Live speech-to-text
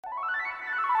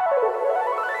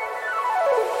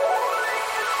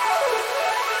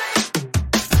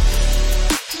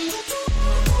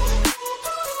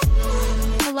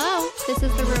Hello, this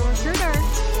is the Real Recruiter.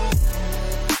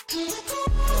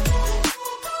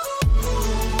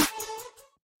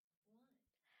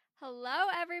 Hello,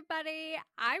 everybody.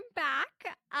 I'm back.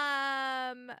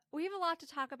 We have a lot to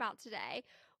talk about today.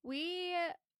 We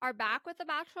are back with the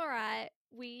Bachelorette.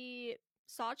 We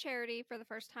saw Charity for the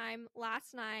first time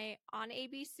last night on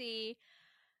ABC.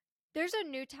 There's a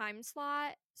new time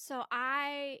slot, so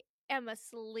I am a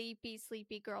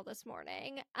sleepy girl this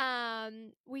morning.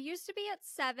 We used to be at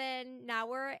 7, now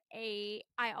we're at 8.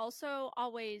 I also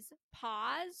always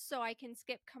pause so I can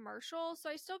skip commercials, so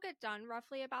I still get done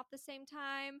roughly about the same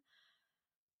time.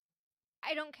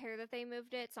 I don't care that they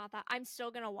moved it. It's not that I'm still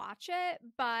gonna watch it,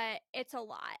 but it's a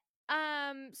lot.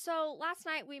 So last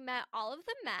night we met all of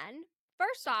the men.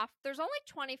 First off, there's only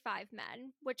 25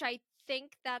 men, which I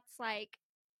think that's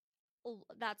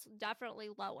definitely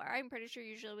lower. I'm pretty sure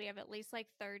usually we have at least like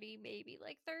 30, maybe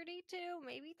like 32,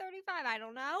 maybe 35. I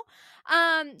don't know.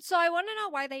 So I want to know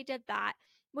why they did that.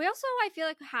 We also, I feel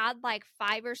like, had like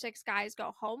 5 or 6 guys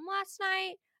go home last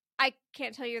night. I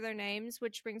can't tell you their names,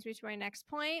 which brings me to my next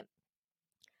point.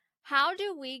 How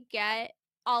do we get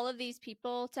all of these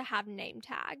people to have name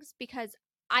tags? Because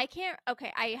I can't,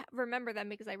 okay, I remember them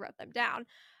because I wrote them down.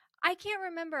 I can't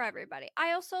remember everybody.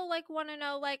 I also want to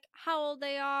know how old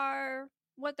they are,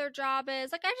 what their job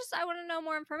is. I want to know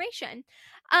more information.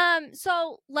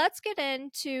 So let's get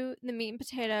into the meat and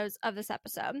potatoes of this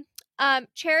episode.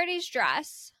 Charity's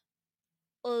dress.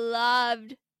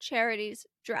 Loved Charity's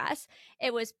dress.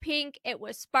 It was pink. It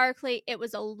was sparkly. It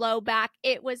was a low back.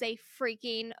 It was a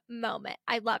freaking moment.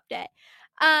 I loved it.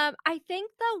 I think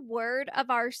the word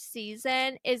of our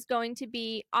season is going to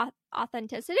be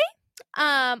authenticity.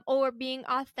 Or being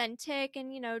authentic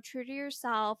and, true to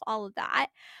yourself, all of that.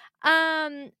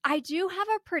 I do have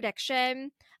a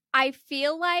prediction. I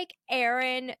feel like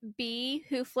Aaron B,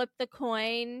 who flipped the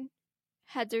coin,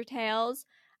 heads or tails,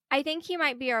 I think he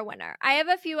might be our winner. I have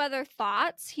a few other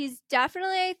thoughts. He's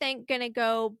definitely, I think, going to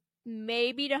go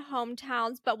maybe to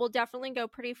hometowns, but will definitely go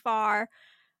pretty far.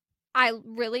 I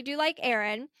really do like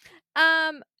Aaron.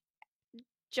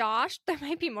 Josh, there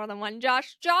might be more than one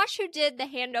Josh. Josh, who did the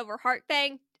hand over heart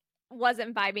thing,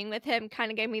 wasn't vibing with him, kind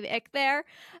of gave me the ick there.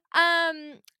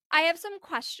 I have some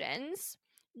questions.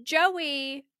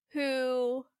 Joey,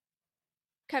 who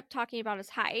kept talking about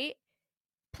his height,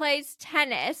 plays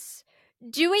tennis.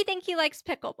 Do we think he likes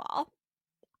pickleball?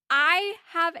 I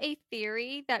have a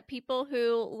theory that people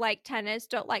who like tennis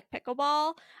don't like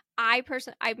pickleball. I've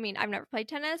never played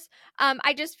tennis.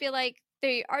 I just feel like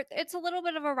it's a little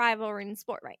bit of a rivalry in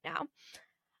sport right now.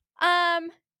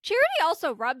 Charity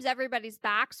also rubs everybody's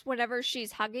backs whenever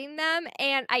she's hugging them,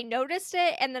 and I noticed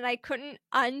it and then I couldn't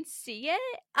unsee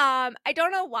it. I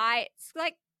don't know why. It's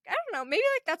I don't know, maybe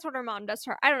that's what her mom does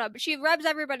to her. I don't know, but she rubs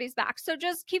everybody's back. So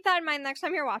just keep that in mind next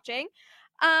time you're watching.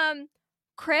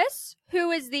 Chris, who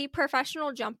is the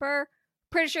professional jumper,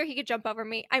 pretty sure he could jump over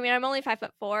me. I mean, I'm only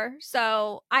 5'4",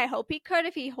 so I hope he could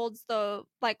if he holds the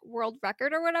world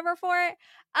record or whatever for it.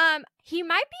 He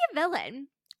might be a villain.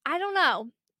 I don't know.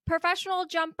 Professional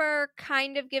jumper,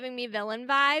 kind of giving me villain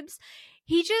vibes.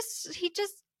 He just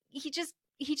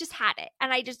had it,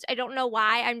 and I don't know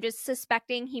why. I'm just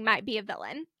suspecting he might be a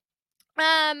villain.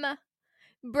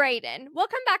 Brayden. We'll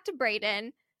come back to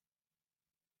Brayden.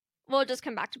 We'll just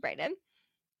come back to Brayden.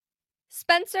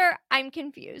 Spencer, I'm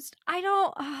confused. I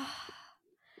don't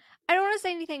want to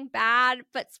say anything bad,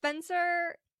 but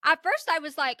Spencer, at first I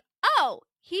was like, oh,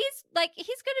 he's going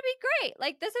to be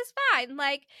great. This is fine.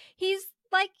 He's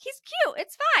cute.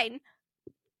 It's fine.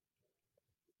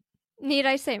 Need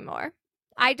I say more?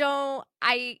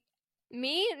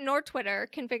 Me nor Twitter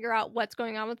can figure out what's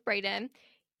going on with Brayden.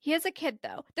 He has a kid,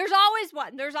 though. There's always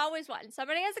one.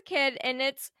 Somebody has a kid, and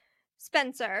it's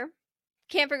Spencer.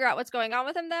 Can't figure out what's going on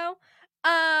with him, though.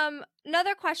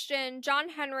 Another question. John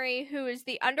Henry, who is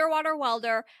the underwater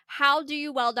welder, how do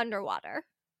you weld underwater?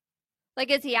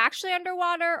 Is he actually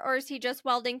underwater, or is he just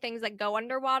welding things that go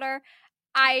underwater?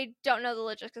 I don't know the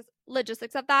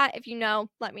logistics of that. If you know,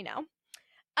 let me know.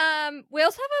 We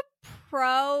also have a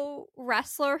pro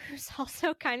wrestler who's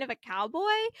also kind of a cowboy.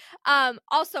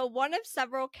 Also one of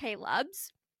several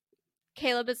Calebs.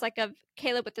 Caleb is a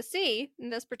Caleb with a C in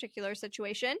this particular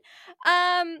situation.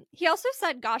 He also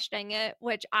said, gosh dang it,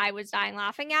 which I was dying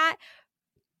laughing at.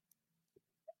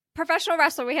 Professional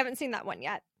wrestler, we haven't seen that one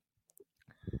yet.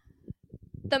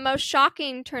 The most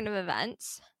shocking turn of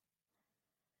events.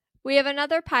 We have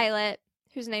another pilot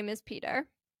whose name is Peter.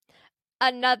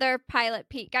 Another pilot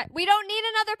Pete. We don't need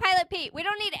another pilot Pete. We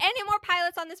don't need any more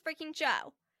pilots on this freaking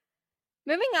show.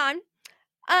 Moving on.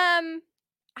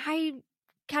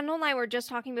 Kendall and I were just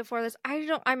talking before this.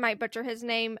 I might butcher his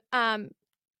name. Dotun,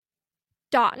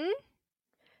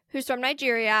 who's from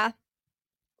Nigeria.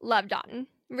 Love Dotun.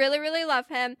 Really, really love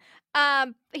him.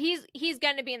 He's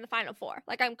gonna be in the final four.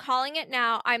 Like, I'm calling it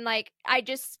now. I'm like, I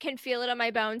just can feel it in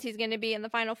my bones. He's gonna be in the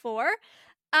final four.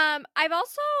 I'm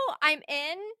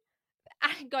in.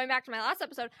 Going back to my last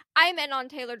episode, I'm in on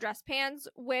tailored dress pants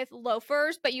with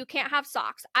loafers, but you can't have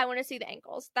socks. I want to see the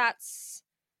ankles. That's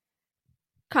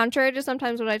contrary to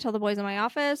sometimes what I tell the boys in my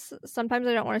office. Sometimes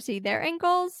I don't want to see their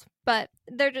ankles, but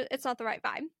it's not the right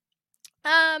vibe.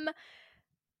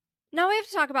 Now we have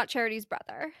to talk about Charity's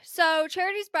brother. So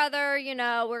Charity's brother,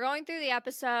 we're going through the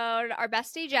episode. Our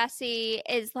bestie Jessie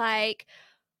is like,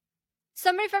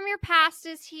 somebody from your past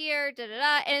is here, It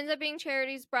ends up being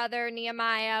Charity's brother,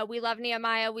 Nehemiah. We love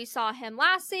Nehemiah. We saw him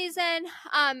last season.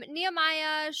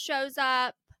 Nehemiah shows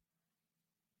up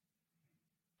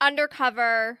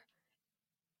undercover.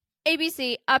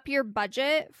 ABC, up your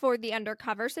budget for the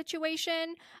undercover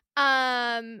situation.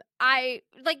 Did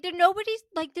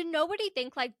nobody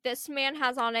think like this man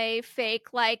has on a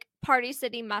fake like Party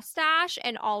City mustache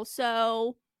and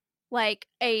also like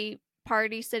a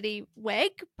Party City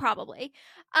wig? Probably.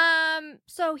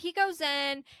 So he goes in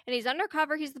and he's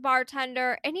undercover, he's the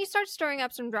bartender, and he starts stirring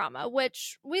up some drama,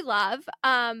 which we love. But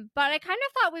I kind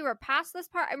of thought we were past this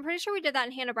part. I'm pretty sure we did that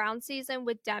in Hannah Brown's season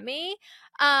with Demi,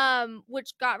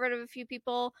 which got rid of a few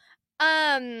people.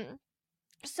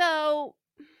 So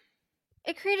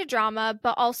it created drama,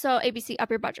 but also ABC, up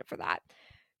your budget for that.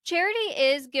 Charity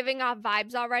is giving off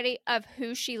vibes already of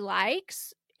who she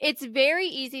likes. It's very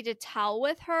easy to tell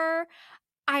with her.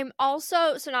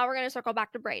 So now we're going to circle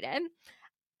back to Brayden.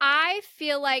 I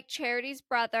feel like Charity's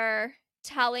brother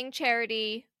telling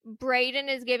Charity, Brayden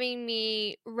is giving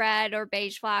me red or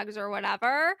beige flags or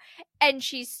whatever, and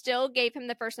she still gave him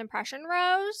the first impression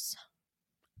rose.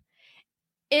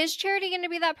 Is Charity going to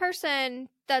be that person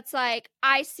that's like,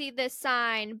 I see this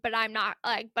sign, but I'm not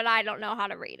but I don't know how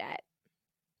to read it?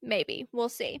 Maybe. We'll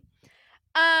see.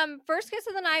 First kiss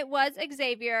of the night was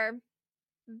Xavier.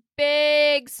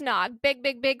 Big snog.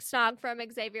 Big snog from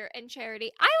Xavier and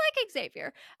Charity. I like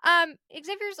Xavier.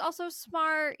 Xavier's also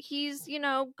smart. He's,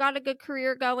 got a good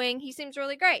career going. He seems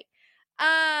really great.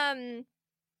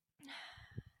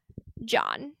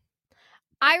 John.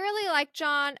 I really like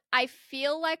John. I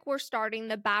feel like we're starting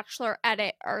the Bachelor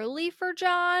edit early for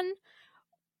John.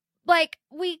 Like,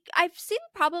 I've seen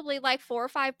probably like 4 or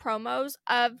 5 promos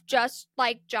of just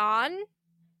like John,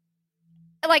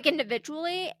 like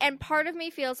individually, and part of me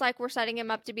feels like we're setting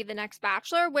him up to be the next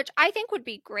Bachelor, which I think would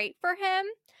be great for him.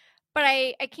 But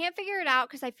I can't figure it out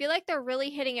because I feel like they're really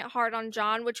hitting it hard on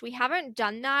John, which we haven't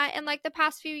done that in like the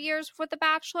past few years with The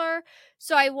Bachelor.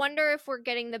 So I wonder if we're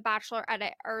getting the Bachelor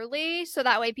edit early so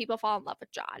that way people fall in love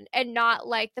with John and not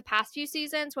like the past few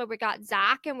seasons where we got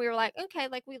Zach and we were like, okay,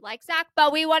 like we like Zach,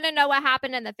 but we want to know what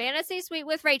happened in the fantasy suite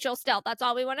with Rachel still. That's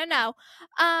all we want to know.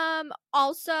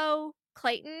 Also,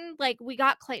 Clayton, like we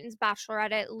got Clayton's Bachelor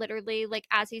edit literally like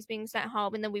as he's being sent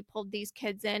home, and then we pulled these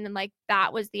kids in and like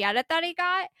that was the edit that he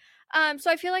got.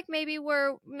 So I feel like maybe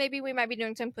we might be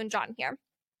doing something John here.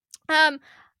 I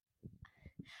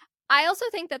also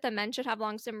think that the men should have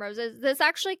long stem roses. This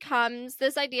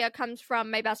idea comes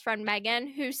from my best friend Megan,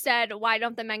 who said, why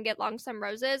don't the men get long stem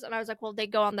roses? And I was like, well, they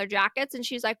go on their jackets. And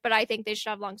she's like, but I think they should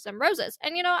have long stem roses.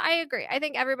 And I agree. I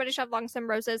think everybody should have long stem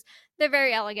roses. They're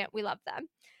very elegant. We love them.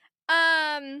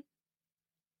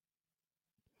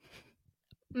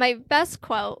 My best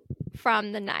quote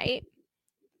from the night.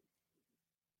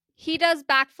 He does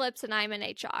backflips and I'm in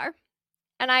HR.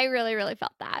 And I really, really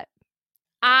felt that.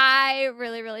 I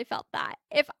really, really felt that.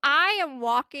 If I am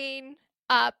walking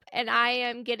up and I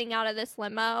am getting out of this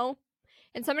limo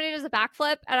and somebody does a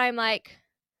backflip and I'm like,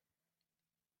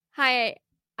 hi,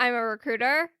 I'm a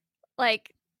recruiter.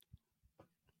 Like,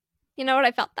 you know what?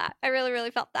 I felt that. I really, really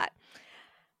felt that.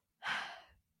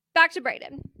 Back to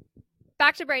Brayden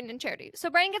and Charity.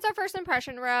 So Brayden gets our first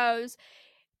impression rose.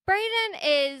 Brayden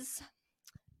is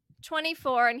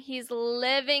 24 and he's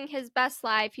living his best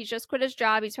life. He just quit his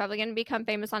job. He's probably going to become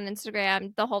famous on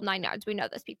Instagram, the whole 9 yards. We know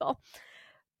this, people.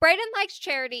 Brayden likes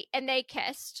Charity and they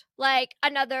kissed. Like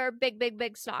another big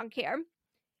snog here.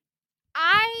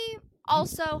 I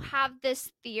also have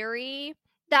this theory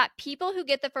that people who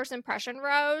get the first impression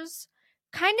rose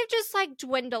kind of just like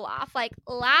dwindle off. Like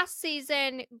last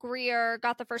season, Greer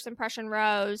got the first impression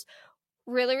rose.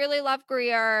 Really, really love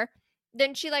Greer.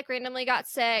 Then she like randomly got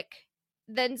sick.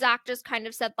 Then Zach just kind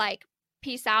of said like,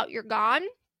 peace out, you're gone.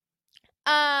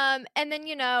 And then,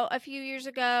 a few years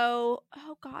ago,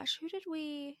 oh gosh, who did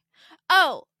we?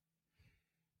 Oh,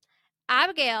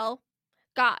 Abigail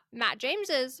got Matt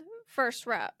James's first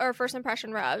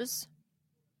impression rose.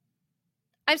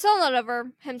 I'm still not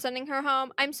over him sending her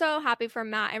home. I'm so happy for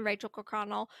Matt and Rachel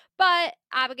O'Connell. But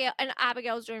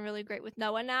Abigail's doing really great with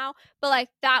Noah now. But like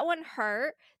that one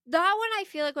hurt. That one I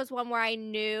feel like was one where I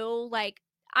knew, like,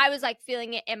 I was like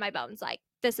feeling it in my bones, like,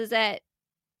 this is it.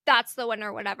 That's the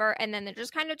winner, whatever. And then it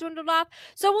just kind of dwindled off.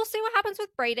 So we'll see what happens with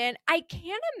Brayden. I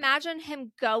can't imagine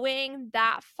him going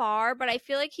that far, but I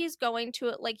feel like he's going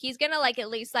to, like, he's gonna like at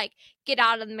least like get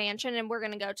out of the mansion, and we're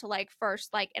gonna go to like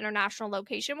first like international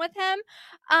location with him.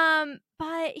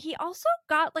 But he also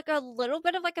got like a little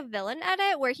bit of like a villain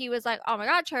edit where he was like, oh my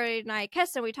god, Charity and I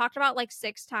kissed, and we talked about like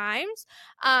 6 times.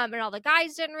 And all the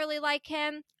guys didn't really like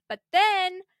him. But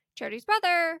then Charity's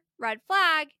brother, red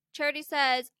flag, Charity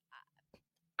says,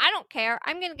 I don't care.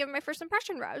 I'm going to give him my first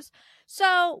impression rose.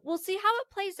 So we'll see how it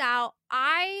plays out.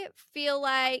 I feel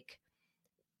like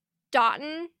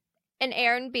Dotun and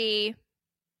Aaron B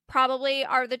probably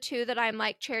are the 2 that I'm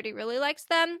like, Charity really likes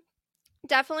them.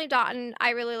 Definitely Dotun.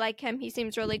 I really like him. He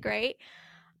seems really great.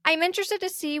 I'm interested to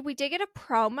see, we did get a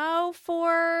promo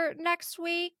for next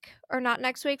week, or not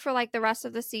next week, for like the rest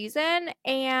of the season.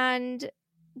 And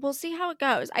we'll see how it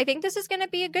goes. I think this is going to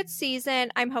be a good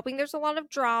season. I'm hoping there's a lot of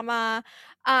drama,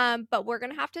 but we're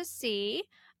going to have to see.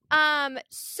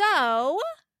 So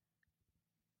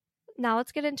now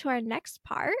let's get into our next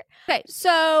part. Okay,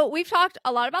 so we've talked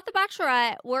a lot about The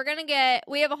Bachelorette.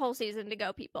 We have a whole season to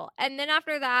go, people. And then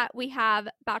after that, we have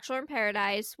Bachelor in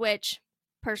Paradise, which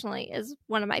personally is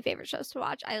one of my favorite shows to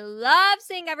watch. I love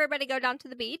seeing everybody go down to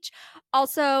the beach.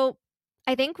 Also,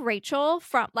 I think Rachel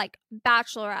from like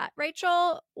Bachelorette,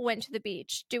 Rachel went to the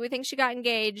beach. Do we think she got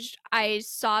engaged? I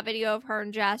saw a video of her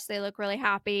and Jess. They look really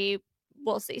happy.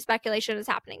 We'll see. Speculation is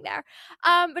happening there.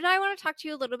 But now I want to talk to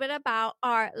you a little bit about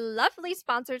our lovely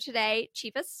sponsor today,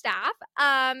 Chief of Staff.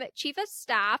 Chief of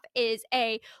Staff is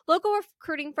a local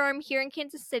recruiting firm here in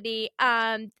Kansas City.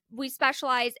 We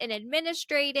specialize in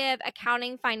administrative,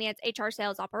 accounting, finance, HR,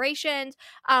 sales, operations.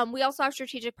 We also have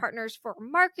strategic partners for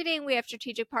marketing. We have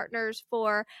strategic partners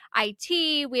for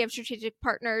IT. We have strategic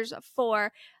partners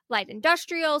for light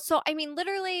industrial. So, I mean,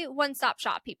 literally one-stop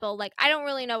shop, people. Like, I don't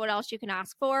really know what else you can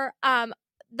ask for.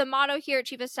 The motto here at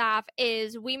Chief of Staff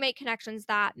is we make connections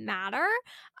that matter.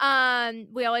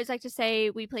 We always like to say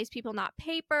we place people, not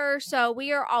paper. So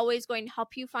we are always going to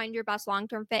help you find your best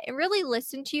long-term fit and really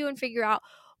listen to you and figure out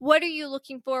what are you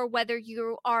looking for, whether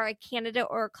you are a candidate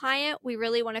or a client. We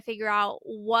really want to figure out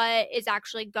what is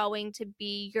actually going to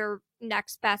be your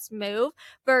next best move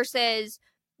versus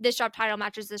this job title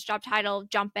matches this job title,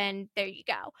 jump in, there you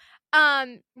go.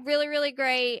 Really, really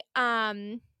great.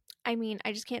 I mean,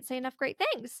 I just can't say enough great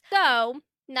things. So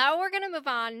now we're going to move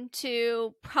on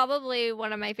to probably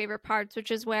one of my favorite parts,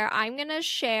 which is where I'm going to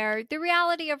share the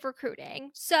reality of recruiting.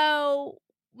 So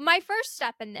my first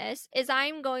step in this is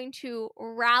I'm going to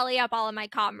rally up all of my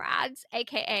comrades,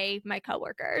 aka my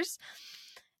coworkers.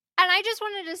 And I just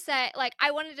wanted to say, like,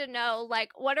 I wanted to know,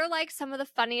 like, what are, like, some of the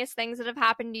funniest things that have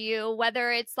happened to you,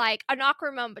 whether it's, like, an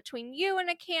awkward moment between you and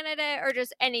a candidate or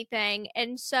just anything.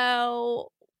 And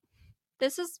so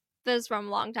this is from a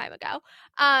long time ago.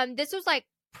 This was, like,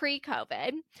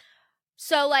 pre-COVID.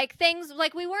 So, like, things,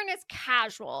 like, we weren't as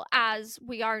casual as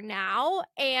we are now.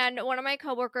 And one of my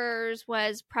coworkers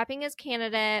was prepping his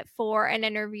candidate for an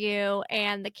interview.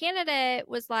 And the candidate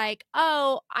was like,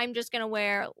 oh, I'm just going to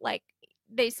wear, like,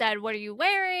 they said, what are you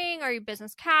wearing? Are you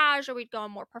business cash? Or we'd go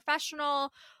more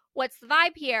professional? What's the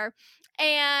vibe here?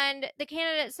 And the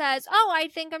candidate says, oh, I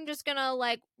think I'm just going to,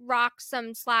 like, rock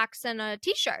some slacks and a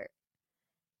t-shirt.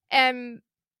 And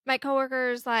my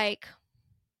coworker's like,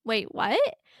 wait, what?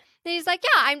 And he's like,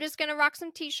 yeah, I'm just going to rock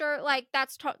some t-shirt. Like,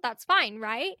 that's fine,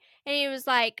 right? And he was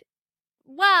like,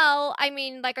 well, I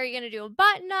mean, like, are you going to do a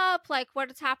button up? Like, what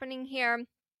is happening here?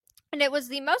 And it was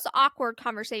the most awkward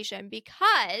conversation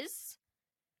because,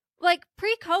 like,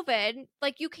 pre-COVID,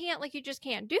 like, you just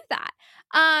can't do that.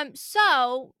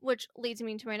 So, which leads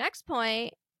me to my next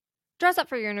point, dress up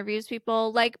for your interviews,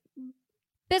 people. Like,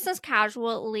 business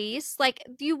casual at least. Like,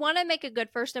 you want to make a good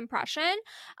first impression.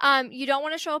 You don't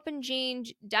want to show up in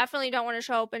jeans. Definitely don't want to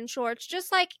show up in shorts.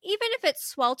 Just, like, even if it's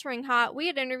sweltering hot. We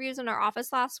had interviews in our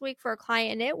office last week for a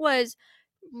client, and it was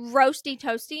roasty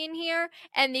toasty in here,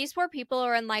 and these poor people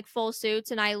are in, like, full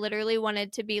suits, and I literally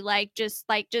wanted to be like, just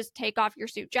take off your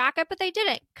suit jacket, but they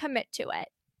didn't commit to it.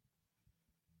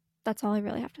 That's all I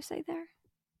really have to say there.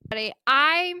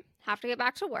 I have to get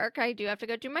back to work. I do have to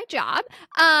go do my job.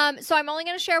 So I'm only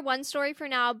going to share one story for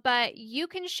now, but you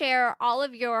can share all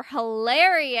of your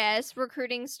hilarious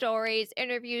recruiting stories,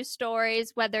 interview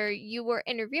stories, whether you were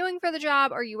interviewing for the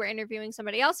job or you were interviewing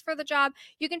somebody else for the job.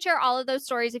 You can share all of those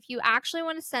stories if you actually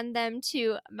want to send them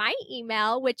to my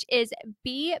email, which is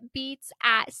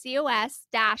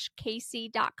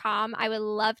bbeets@cos-kc.com. I would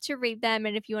love to read them.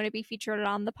 And if you want to be featured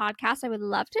on the podcast, I would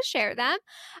love to share them.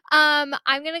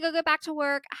 I'm going to go get back to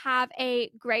work. Have a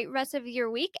great rest of your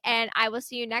week, and I will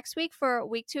see you next week for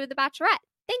week 2 of The Bachelorette.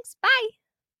 Thanks.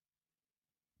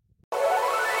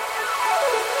 Bye.